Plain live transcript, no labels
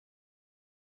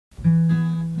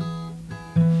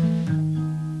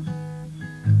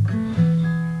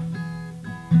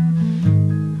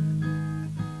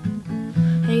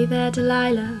there,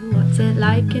 Delilah, what's it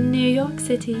like in New York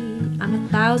City? I'm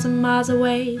 1,000 miles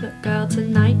away, but girl,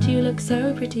 tonight you look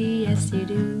so pretty, yes you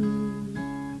do.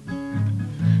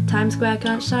 Times Square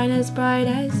can't shine as bright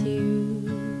as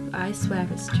you, I swear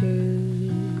it's true.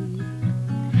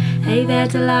 Hey there,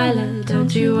 Delilah,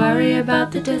 don't you worry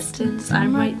about the distance,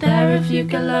 I'm right there if you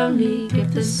get lonely.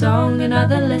 Give this song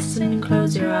another listen,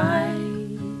 close your eyes.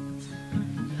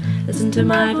 Listen to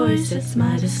my voice, it's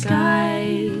my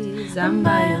disguise, I'm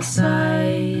by your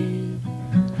side.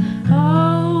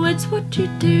 Oh, it's what you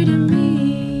do to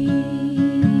me.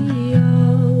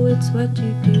 Oh, it's what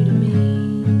you do to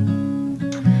me.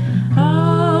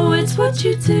 Oh, it's what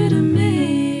you do to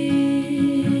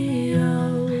me.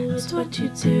 Oh, it's what you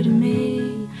do to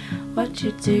me. What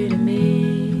you do to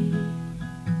me.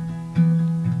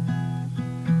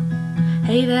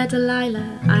 Hey there,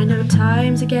 Delilah, I know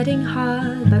times are getting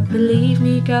hard, but believe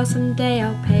me, girl, someday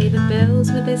I'll pay the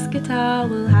bills with this guitar.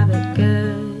 We'll have it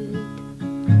good.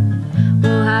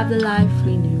 We'll have the life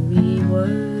we knew we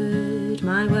would.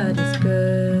 My word is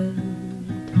good.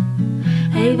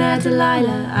 Hey there,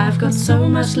 Delilah, I've got so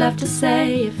much left to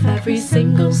say. If every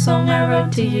single song I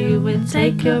wrote to you would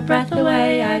take your breath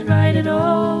away, I'd write it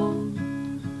all.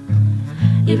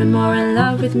 Even more in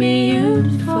love with me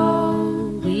you'd fall.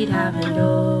 We'd have it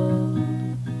all.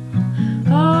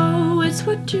 Oh, it's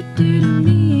what you do to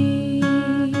me.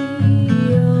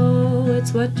 Oh,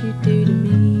 it's what you do to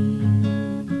me.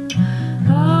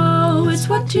 Oh, it's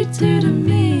what you do to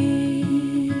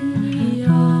me.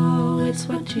 Oh, it's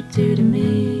what you do to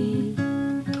me.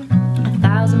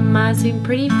 1,000 miles seem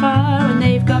pretty far when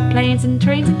they've got planes and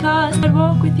trains and cars. I'd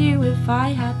walk with you if I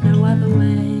had no other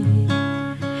way.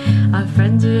 Our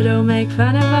friends would all make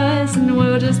fun of us and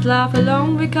we'll just laugh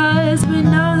along because we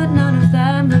know that none of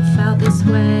them have felt this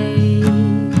way.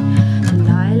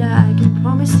 Delilah, I can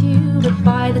promise you that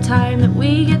by the time that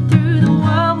we get through, the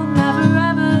world will never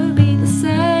ever be the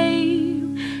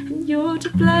same, and you're to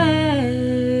blame.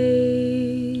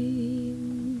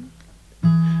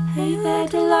 Hey there,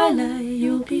 Delilah,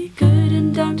 you'll be good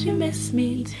and don't you miss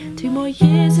me. 2 more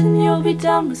years and you'll be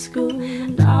done with school,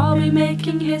 and I'll be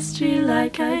making history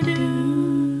like I do.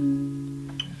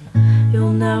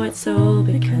 You'll know it's all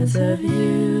because of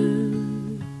you.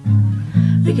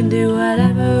 We can do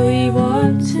whatever we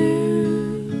want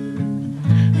to.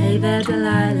 Hey there,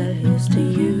 Delilah, here's to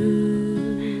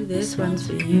you. This one's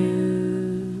for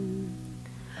you.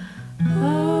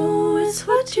 Oh, it's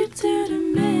what you do to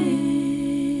me.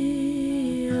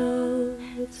 Oh,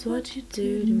 it's what you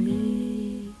do to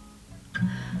me.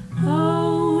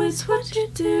 Oh, it's what you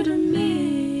do to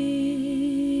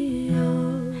me.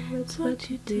 Oh, it's what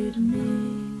you do to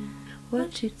me.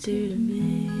 What you do to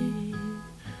me.